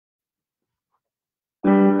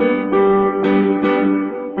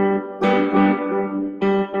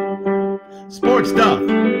Sports stuff.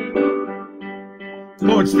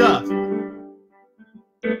 Sports stuff.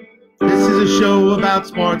 This is a show about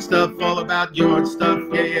sports stuff, all about your stuff.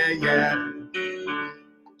 Yeah, yeah, yeah.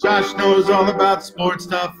 Josh knows all about sports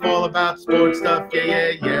stuff, all about sports stuff. Yeah, yeah,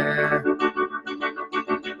 yeah.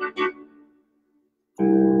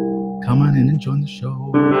 Come on in and join the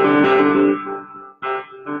show.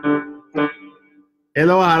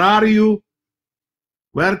 Hello, how are you?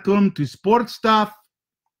 Welcome to Sports Stuff.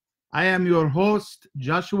 I am your host,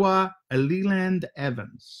 Joshua Leland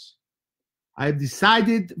Evans. I've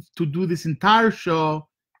decided to do this entire show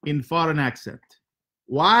in foreign accent.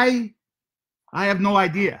 Why? I have no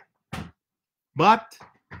idea. But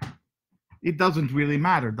it doesn't really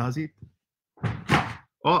matter, does it?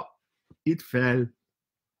 Oh, it fell.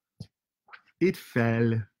 It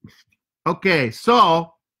fell. Okay,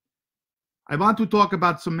 so I want to talk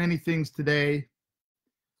about so many things today.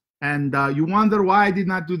 And you wonder why I did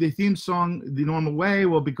not do the theme song the normal way.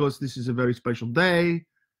 Well, because this is a very special day.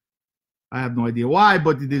 I have no idea why,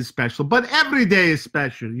 but it is special. But every day is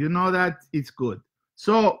special. You know that? It's good.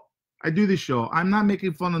 So I do this show. I'm not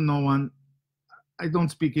making fun of no one. I don't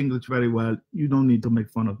speak English very well. You don't need to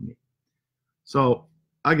make fun of me. So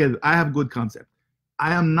again, I have good concept.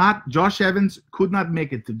 I am not, Josh Evans could not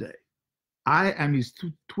make it today. I am his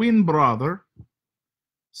twin brother,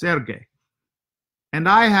 Sergey. And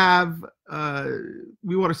I have,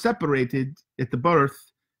 we were separated at the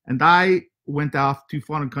birth, and I went off to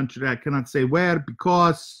foreign country. I cannot say where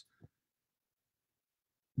because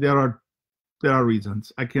there are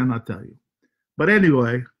reasons. I cannot tell you. But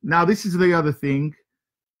anyway, now this is the other thing.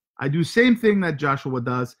 I do same thing that Joshua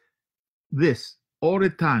does, this all the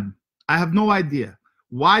time. I have no idea.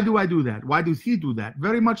 Why do I do that? Why does he do that?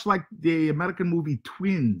 Very much like the American movie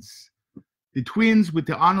Twins. The twins with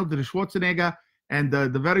the Arnold, the Schwarzenegger, and the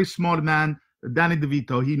very small man, Danny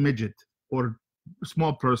DeVito, he midget or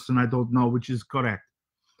small person, I don't know which is correct.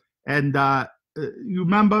 And you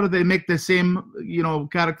remember they make the same,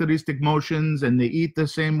 characteristic motions and they eat the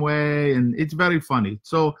same way, and it's very funny.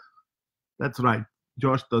 So that's right,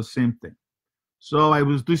 Josh does the same thing. So I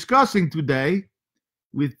was discussing today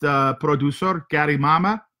with producer Gary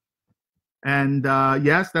Mama, and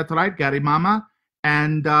yes, that's right, Gary Mama,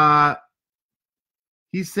 and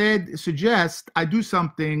he suggest I do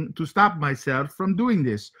something to stop myself from doing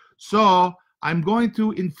this. So I'm going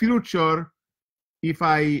to, in future,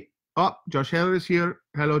 Josh Heller is here.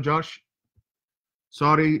 Hello, Josh.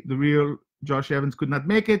 Sorry, the real Josh Evans could not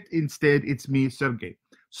make it. Instead, it's me, Sergey.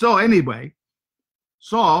 So anyway,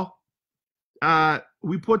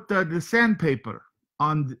 we put the sandpaper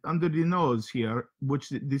under the nose here, which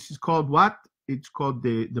this is called what? It's called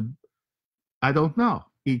the I don't know.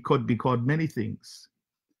 It could be called many things.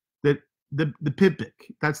 The pipic.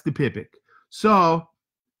 That's the pipic. So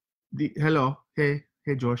hello. Hey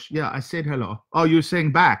Josh. Yeah, I said hello. Oh, you're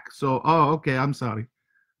saying back. So okay, I'm sorry.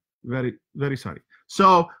 Very, very sorry.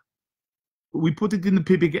 So we put it in the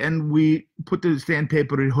pipic and we put the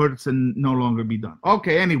sandpaper, it hurts and no longer be done.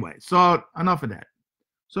 Okay, anyway, so enough of that.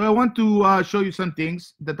 So I want to show you some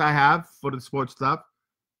things that I have for the sports stuff.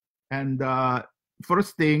 And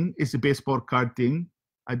first thing is a baseball card thing.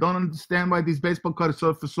 I don't understand why these baseball cards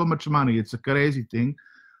sell for so much money. It's a crazy thing,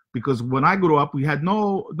 because when I grew up, we had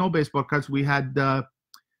no baseball cards. We had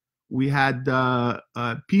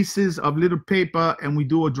pieces of little paper, and we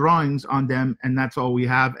do drawings on them, and that's all we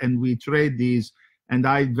have. And we trade these. And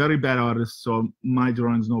I'm very bad artist, so my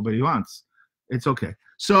drawings nobody wants. It's okay.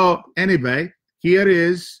 So anyway, here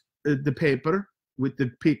is the paper with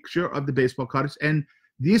the picture of the baseball cards, and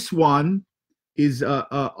this one is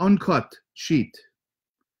a uncut sheet.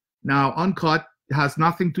 Now, uncut has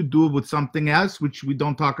nothing to do with something else, which we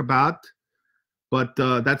don't talk about, but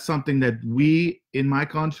that's something that we, in my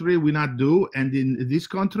country, we not do, and in this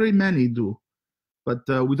country, many do. But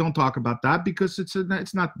we don't talk about that because it's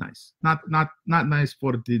not nice, not nice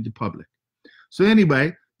for the public. So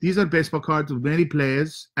anyway, these are baseball cards with many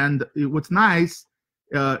players, and what's nice,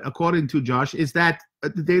 according to Josh, is that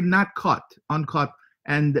they're not uncut,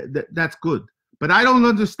 and that's good. But I don't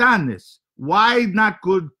understand this. Why not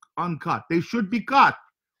good? Uncut. They should be cut.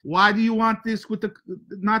 Why do you want this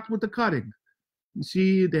not with the cutting? You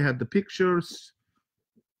see, they have the pictures,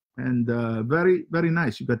 and very, very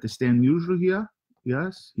nice. You got the Stan Musial here.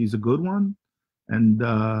 Yes, he's a good one. And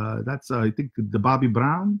that's I think the Bobby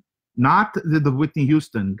Brown, not the Whitney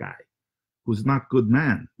Houston guy, who's not good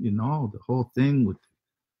man. The whole thing with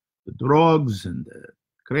the drugs and the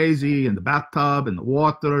crazy and the bathtub and the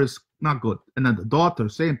water is not good. And then the daughter,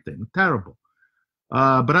 same thing, terrible.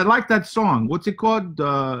 But I like that song. What's it called?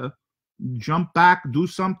 Jump Back, Do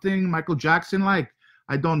Something, Michael Jackson like?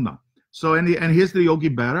 I don't know. So and here's the Yogi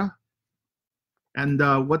Berra. And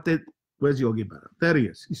where's Yogi Berra? There he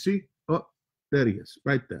is. You see? Oh, there he is,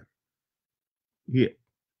 right there. Here.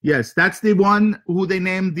 Yes, that's the one who they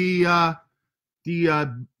named the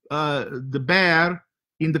bear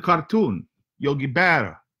in the cartoon, Yogi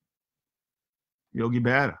Berra. Yogi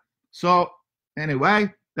Berra. So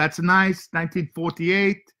anyway, that's nice.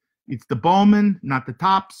 1948. It's the Bowman, not the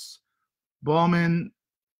Tops. Bowman,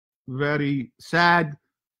 very sad.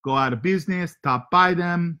 Go out of business. Top buy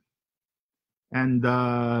them, and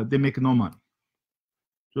they make no money.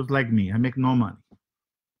 Just like me, I make no money.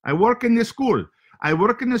 I work in the school.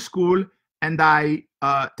 And I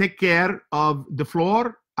take care of the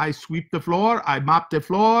floor. I sweep the floor. I mop the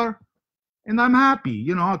floor. And I'm happy.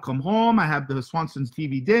 You know, I come home. I have the Swanson's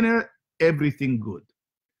TV dinner. Everything good.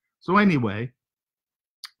 So anyway,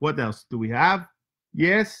 what else do we have?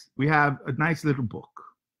 Yes, we have a nice little book.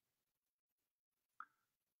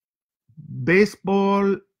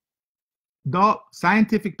 Baseball,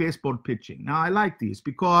 scientific baseball pitching. Now, I like these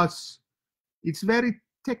because it's very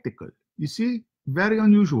technical. You see? Very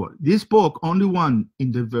unusual. This book, only one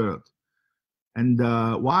in the world. And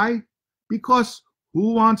why? Because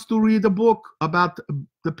who wants to read a book about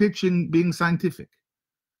the pitching being scientific?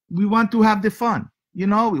 We want to have the fun. You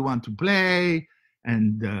know, we want to play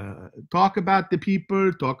and talk about the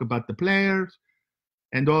people, talk about the players,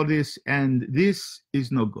 and all this. And this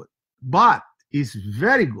is no good. But it's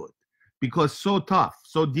very good because so tough,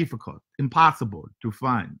 so difficult, impossible to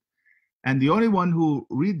find. And the only one who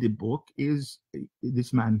read the book is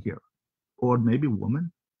this man here, or maybe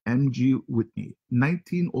woman, M.G. Whitney,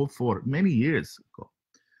 1904, many years ago.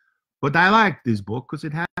 But I like this book because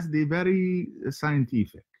it has the very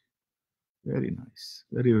scientific, very nice,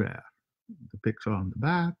 very rare. The picture on the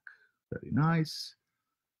back, very nice.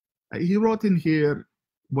 He wrote in here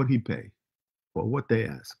what he paid or what they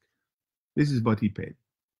asked. This is what he paid,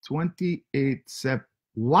 28,700.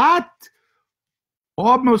 What?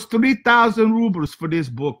 Almost 3,000 rubles for this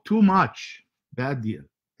book. Too much. Bad deal.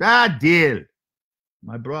 Bad deal.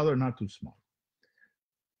 My brother, not too smart.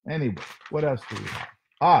 Anyway, what else do we have?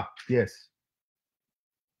 Ah, yes.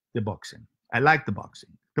 The boxing. I like the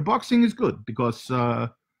boxing. The boxing is good because,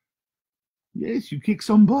 yes, you kick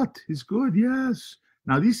some butt. It's good, yes.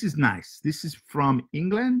 Now, this is nice. This is from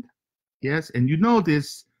England. Yes, and you know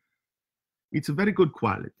this. It's a very good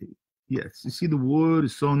quality. Yes, you see the wood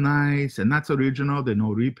is so nice, and that's original. There's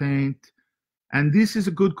no repaint, and this is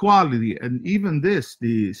a good quality. And even this,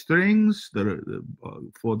 the strings,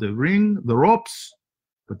 for the ring, the ropes,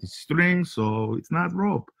 but it's string, so it's not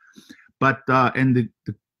rope. But and the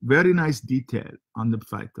very nice detail on the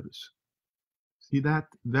fighters. See that?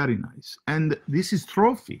 Very nice. And this is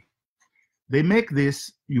trophy. They make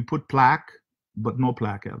this. You put plaque, but no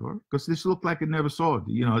plaque ever, because this looked like it never saw it.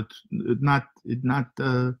 You know, it's not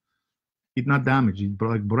damaged. It's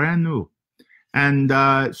like brand new. And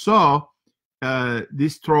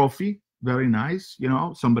this trophy, very nice. You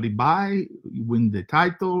know, somebody buy, you win the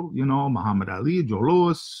title. You know, Muhammad Ali, Joe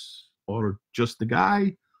Louis, or just the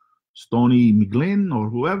guy, Stoney McGlynn, or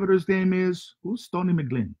whoever his name is. Who's Stoney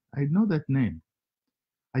McGlynn? I know that name.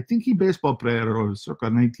 I think he baseball player or circa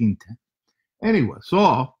 1910. Anyway,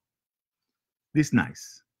 so this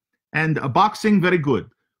nice. And boxing, very good.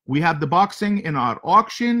 We have the boxing in our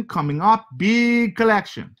auction coming up. Big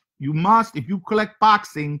collection. You must, if you collect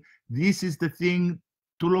boxing, this is the thing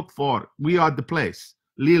to look for. We are the place.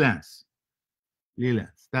 Lelands.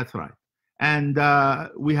 Lelands, that's right. And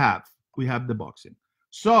we have the boxing.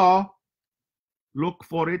 So look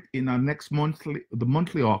for it in our next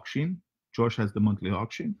monthly auction. Josh has the monthly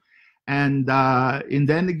auction. And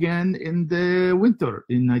then again in the winter,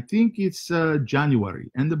 I think it's January,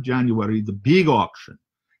 end of January, the big auction.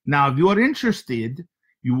 Now, if you are interested,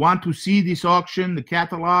 you want to see this auction, the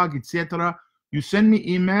catalog, etc., you send me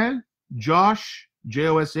email, Josh,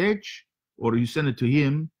 Josh, or you send it to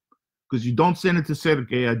him, because you don't send it to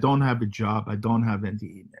Sergey. I don't have a job. I don't have any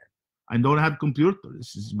email. I don't have computer.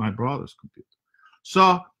 This is my brother's computer.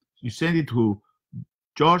 So you send it to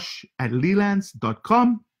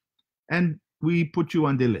josh@lelands.com, and we put you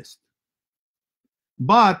on the list.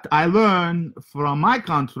 But I learned from my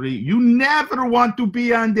country, you never want to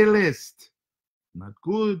be on the list. Not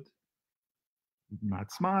good,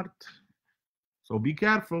 not smart. So be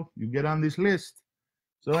careful. You get on this list.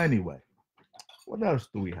 So anyway, what else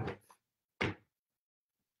do we have?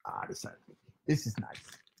 This is nice.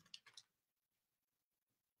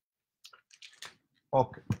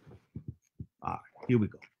 Okay. All right, here we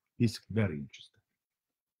go. This is very interesting.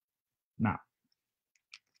 Now,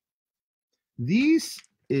 this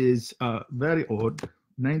is very old,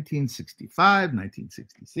 1965,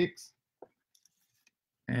 1966.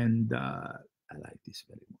 And I like this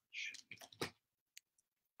very much.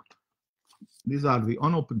 These are the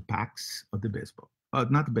unopened packs of the baseball,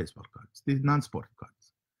 not the baseball cards, the non-sport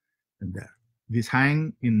cards. And there, these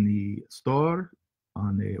hang in the store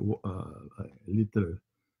on a little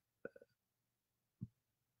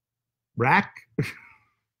rack,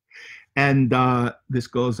 and this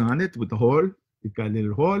goes on it with the hole. You've got a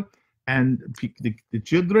little hole, and the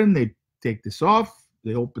children, they take this off.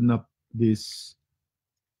 They open up this.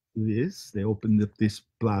 They open up this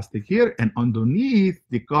plastic here, and underneath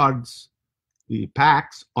the cards, the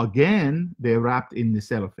packs, again, they're wrapped in the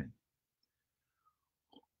cellophane.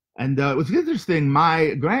 And what's interesting,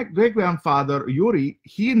 my great-grandfather, Yuri,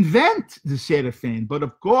 he invented the cellophane, but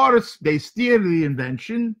of course, they steal the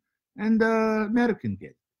invention, and the American get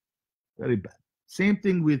it. Very bad. Same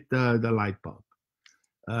thing with the light bulb.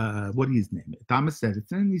 What is his name? Thomas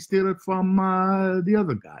Edison. He stole it from the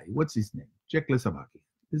other guy. What's his name? Czechoslovakian.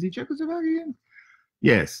 Is he Czechoslovakian?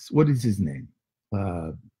 Yes. What is his name?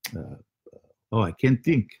 Oh, I can't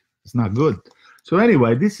think. It's not good. So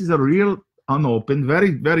anyway, this is a real unopened,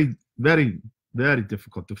 very, very, very, very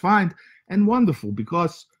difficult to find, and wonderful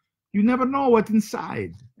because you never know what's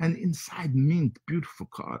inside. And inside mint, beautiful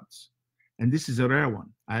cards. And this is a rare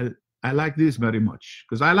one. I like this very much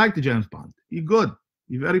because I like the James Bond. He's good.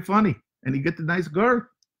 He's very funny. And he get a nice girl.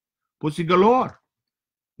 Pussy galore.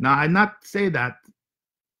 Now, I not say that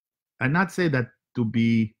to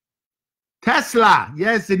be Tesla.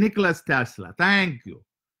 Yes, Nicholas Tesla. Thank you.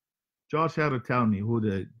 Josh had to tell me who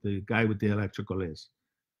the guy with the electrical is.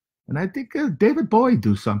 And I think David Bowie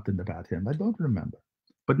do something about him. I don't remember.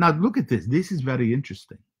 But now look at this. This is very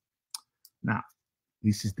interesting. Now,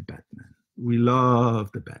 this is the Batman. We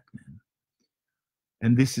love the Batman.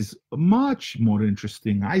 And this is much more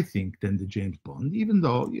interesting, I think, than the James Bond, even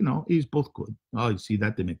though, you know, he's both good. Oh, you see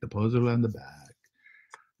that? They make the puzzle on the back.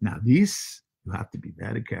 Now, this, you have to be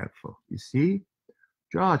very careful. You see,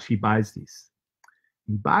 George, he buys this.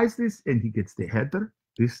 He buys this and he gets the header.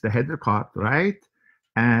 This is the header card, right?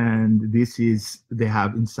 And this is, they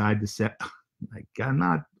have inside the set. I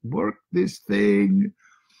cannot work this thing.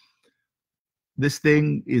 This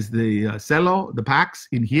thing is the cello, the packs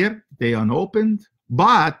in here. They unopened.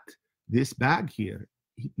 But this bag here,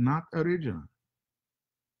 not original.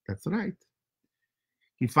 That's right.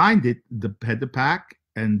 He find it, the header pack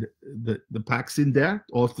and the packs in there,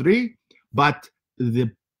 all three. But the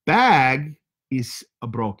bag is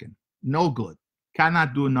broken. No good.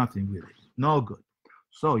 Cannot do nothing with it. No good.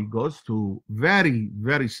 So he goes to very,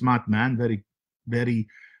 very smart man, very, very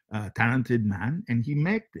talented man, and he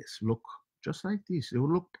make this look just like this. It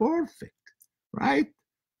will look perfect, right?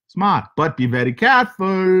 Smart, but be very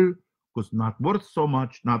careful because not worth so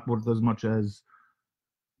much, not worth as much as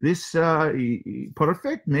this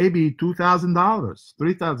perfect, maybe $2,000,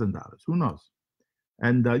 $3,000, who knows?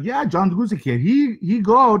 And yeah, John Guzik here. He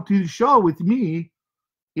go to the show with me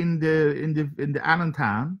in the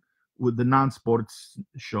Allentown with the non-sports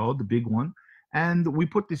show, the big one, and we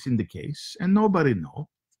put this in the case, and nobody know,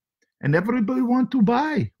 and everybody want to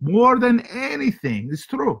buy more than anything. It's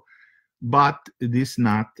true, but this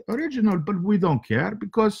not original. But we don't care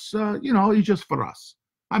because you know, it's just for us.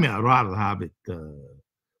 I mean, I'd rather have it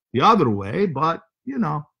the other way, but you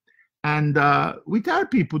know. And we tell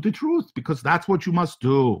people the truth because that's what you must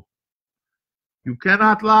do. You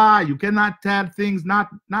cannot lie. You cannot tell things not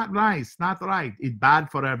nice, not right. It's bad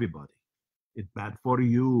for everybody. It's bad for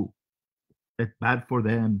you. It's bad for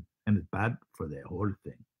them. And it's bad for the whole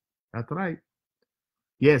thing. That's right.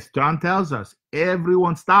 Yes, John tells us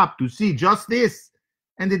everyone stopped to see just this.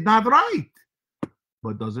 And it's not right.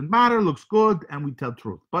 But doesn't matter. Looks good. And we tell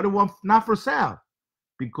truth. But it was not for sale.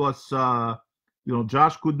 Because you know,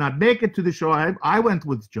 Josh could not make it to the show. I went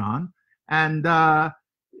with John, and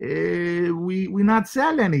we not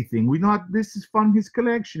sell anything. We not. This is from his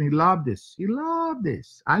collection. He loved this. He loved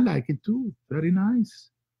this. I like it too. Very nice.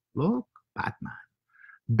 Look, Batman.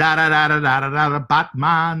 Da da da da da da da.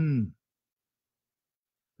 Batman.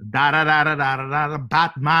 Da da da da da da da.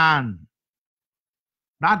 Batman.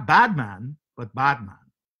 Not Batman, but Batman.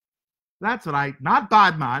 That's right. Not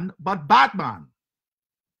Batman, but Batman.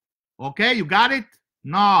 Okay, you got it?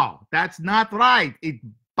 No, that's not right. It's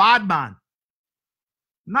Batman.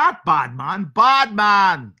 Not Batman,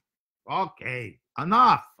 Batman. Okay,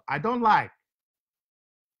 enough. I don't like.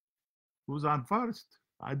 Who's on first?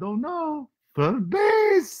 I don't know. Third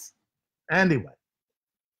base. Anyway,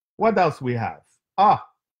 what else we have? Oh,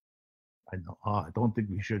 I know. Oh, I don't think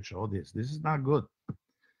we should show this. This is not good.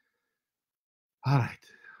 All right.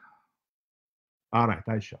 All right,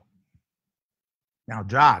 I show. Now,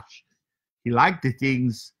 Josh, he liked the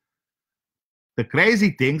things the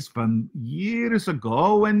crazy things from years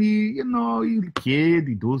ago when you're a kid,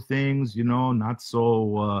 you do things, not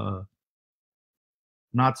so.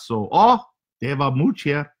 Oh, David Mooch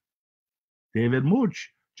here. David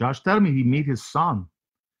Mooch. Josh tell me he meet his son.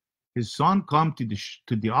 His son come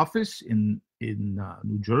to the office in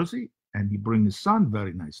New Jersey, and he bring his son,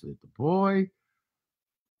 very nice little boy.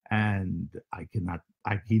 And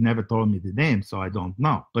he never told me the name, so I don't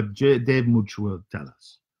know. But Dave Mooch will tell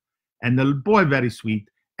us. And the boy, very sweet.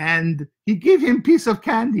 And he give him piece of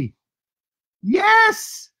candy.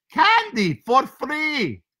 Yes, candy for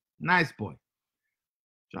free. Nice boy.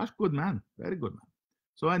 Josh, good man. Very good man.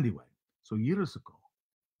 So anyway, so years ago,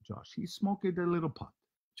 Josh, he smoked a little pot.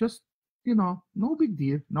 Just, no big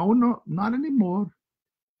deal. No, not anymore.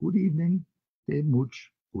 Good evening, Dave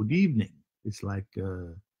Mooch. Good evening. It's like,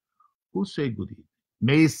 who say good evening?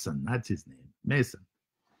 Mason, that's his name. Mason.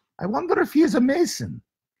 I wonder if he is a Mason.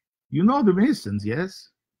 You know the Masons, yes?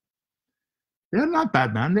 They're not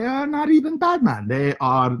Batman. They are not even Batman. They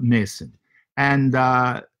are Mason. And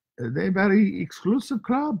they're very exclusive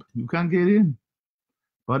club. You can't get in.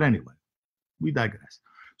 But anyway, we digress.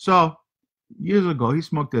 So years ago, he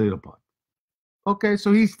smoked a little pot. Okay,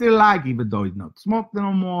 so he still like, even though he's not smoked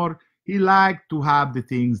no more, he liked to have the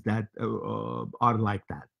things that are like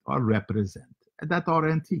that, or represent, that are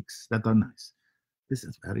antiques, that are nice. This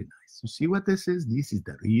is very nice. You see what this is? This is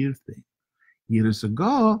the real thing. Years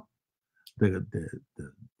ago, the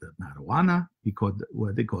marijuana, they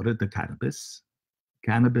call it the cannabis.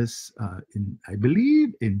 Cannabis, I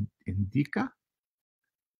believe, in indica.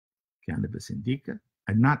 Cannabis indica.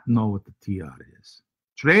 I not know what the TR is.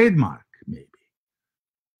 Trademark, maybe.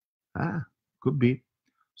 Could be.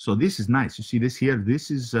 So this is nice. You see this here? This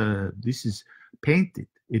is painted.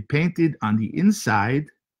 It painted on the inside,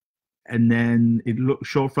 and then it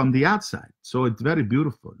show from the outside. So it's very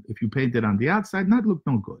beautiful. If you paint it on the outside, not look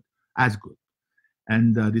no good, as good.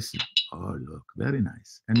 And this is, oh look, very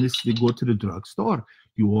nice. And this, they go to the drugstore.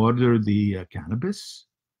 You order the cannabis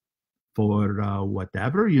for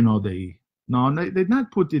whatever, they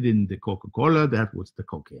not put it in the Coca-Cola. That was the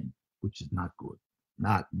cocaine, which is not good,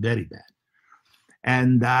 not very bad.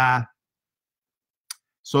 And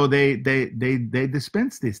so they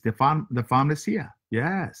dispense this, the pharmacia.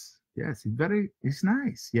 Yes, it's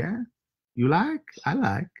nice. Yeah, you like? I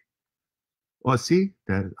like. Oh, see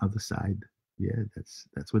the other side. Yeah, that's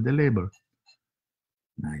what the label.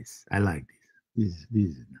 Nice. I like this.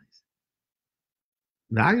 This is nice.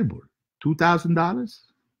 Valuable. $2,000.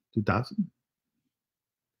 $2,000.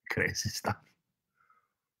 Crazy stuff.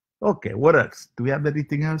 Okay, what else? Do we have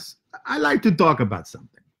anything else? I like to talk about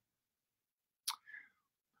something.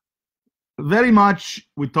 Very much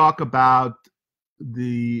we talk about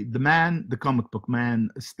the man, the comic book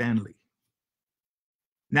man, Stan Lee.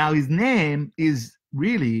 Now his name is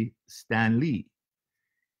really Stan Lee.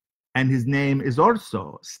 And his name is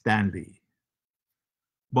also Stan Lee.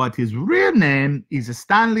 But his real name is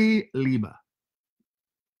Stanley Lieber.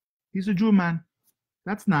 He's a Jew man.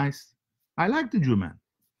 That's nice. I like the Jew man.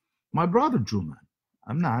 My brother Jew man.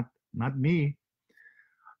 I'm not me.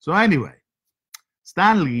 So anyway,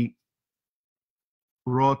 Stan Lee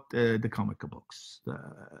wrote the comic books,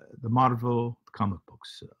 the Marvel comic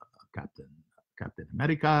books, Captain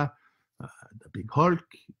America, the Big Hulk,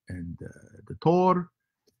 and the Thor,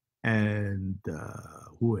 and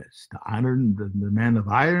who is the Iron, the Man of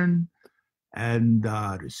Iron, and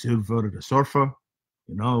the Silver, the Surfer,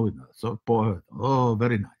 the surfboard. Oh,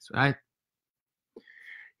 very nice, right?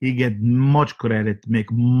 He get much credit,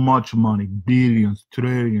 make much money, billions,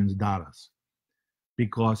 trillions dollars,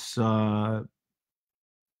 because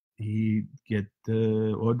he get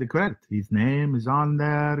all the credit. His name is on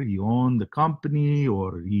there. He owned the company,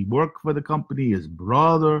 or he worked for the company. His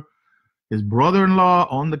brother-in-law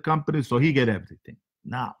owned the company, so he get everything.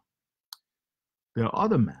 Now, the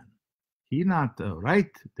other man, he not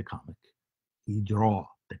write the comic, he draw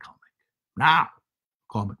the comic. Now,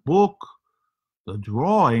 comic book, the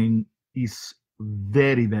drawing is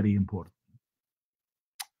very, very important.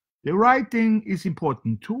 The writing is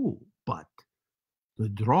important too, but the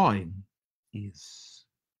drawing is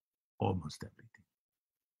almost everything.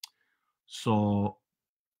 So,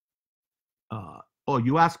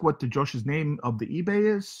 you ask what the Josh's name of the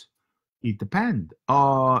eBay is? It depends.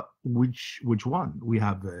 Which one? We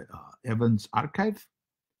have the Evans Archive.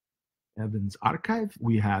 Evans Archive.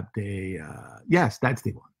 We have the yes, that's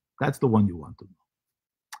the one. That's the one you want to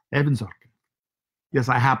know. Evans Archive. Yes,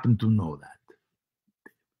 I happen to know that.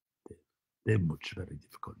 They're much very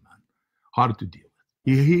difficult, man. Hard to deal with.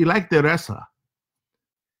 He liked the wrestler.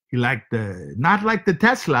 He liked not like the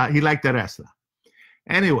Tesla. He liked the wrestler.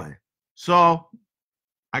 Anyway, So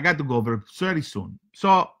I got to go over very soon.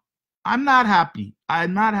 So I'm not happy.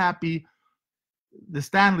 I'm not happy. The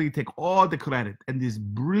Stanley take all the credit, and this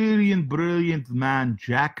brilliant, brilliant man,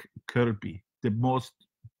 Jack Kirby, the most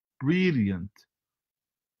brilliant.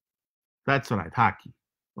 That's right, hockey.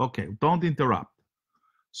 Okay, don't interrupt.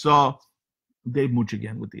 So Dave Mooch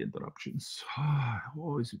again with the interruptions.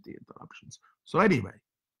 Always with the interruptions. So anyway,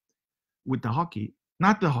 with the hockey,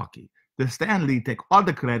 not the hockey, the Stanley take all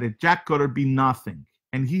the credit, Jack Kirby nothing.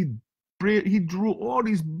 And he drew all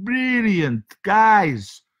these brilliant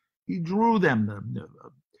guys. He drew them.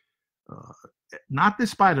 Not the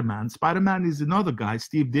Spider-Man. Spider-Man is another guy,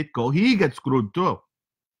 Steve Ditko. He gets screwed too.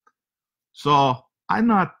 So I'm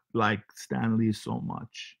not like Stanley so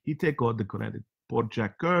much. He take all the credit. Poor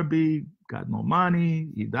Jack Kirby, got no money,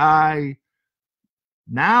 he died.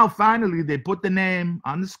 Now, finally, they put the name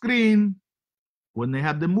on the screen. When they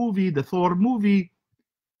have the movie, the Thor movie,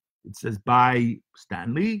 it says by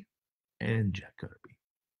Stanley and Jack Kirby.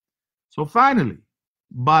 So finally,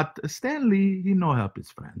 but Stanley, he no help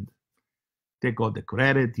his friend. Take all the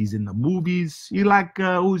credit. He's in the movies. He like,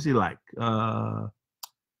 who's he like?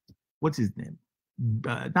 What's his name?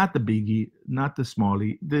 Not the Biggie, not the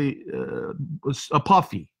Smalley, a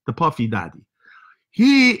Puffy, the Puffy Daddy.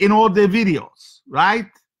 He, in all the videos,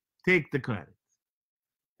 right, take the credit.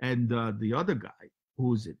 And the other guy,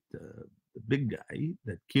 who's it, the big guy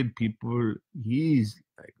that killed people, he's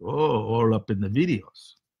like, all up in the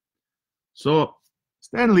videos. So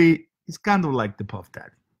Stanley is kind of like the Puff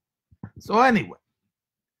Daddy. So anyway,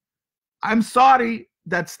 I'm sorry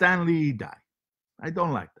that Stanley died. I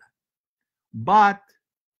don't like that. But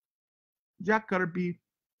Jack Kirby,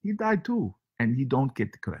 he died too, and he don't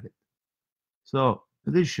get the credit. So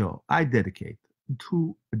this show I dedicate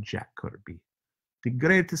to Jack Kirby, the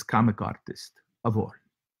greatest comic artist of all.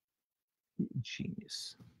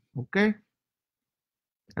 Genius. Okay?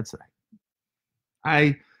 That's right.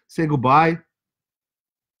 I say goodbye.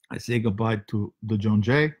 I say goodbye to the John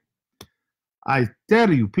Jay. I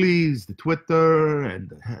tell you, please, the Twitter and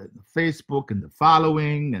the Facebook and the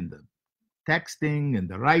following and the texting and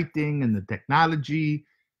the writing and the technology,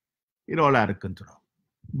 it all out of control.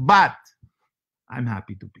 But I'm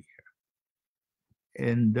happy to be here.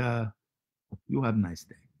 And you have a nice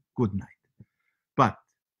day. Good night. But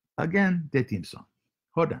again, the theme song.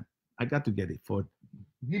 Hold on. I got to get it for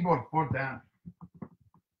keyboard 4 down.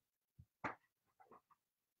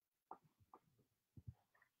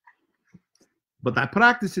 But I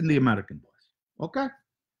practice in the American voice. Okay?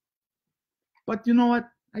 But you know what?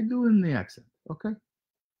 I do in the accent. Okay?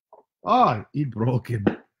 Oh, it broke it.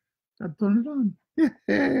 Gotta turn it on.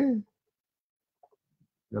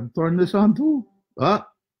 Gotta turn this on too. Oh,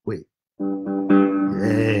 wait.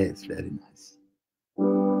 Yes, very nice.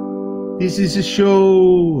 This is a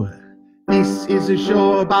show. This is a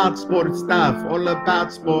show about sports stuff. All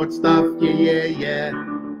about sports stuff. Yeah.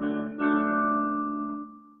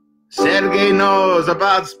 Sergey knows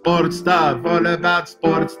about sports stuff. All about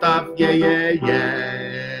sports stuff. Yeah.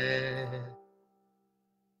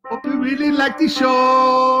 Hope you really like the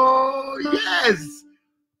show. Yes.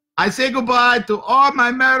 I say goodbye to all my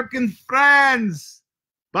American friends.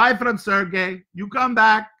 Bye from Sergey. You come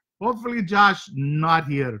back. Hopefully Josh not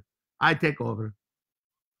here. I take over.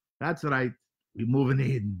 That's right. We're moving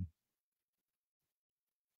in.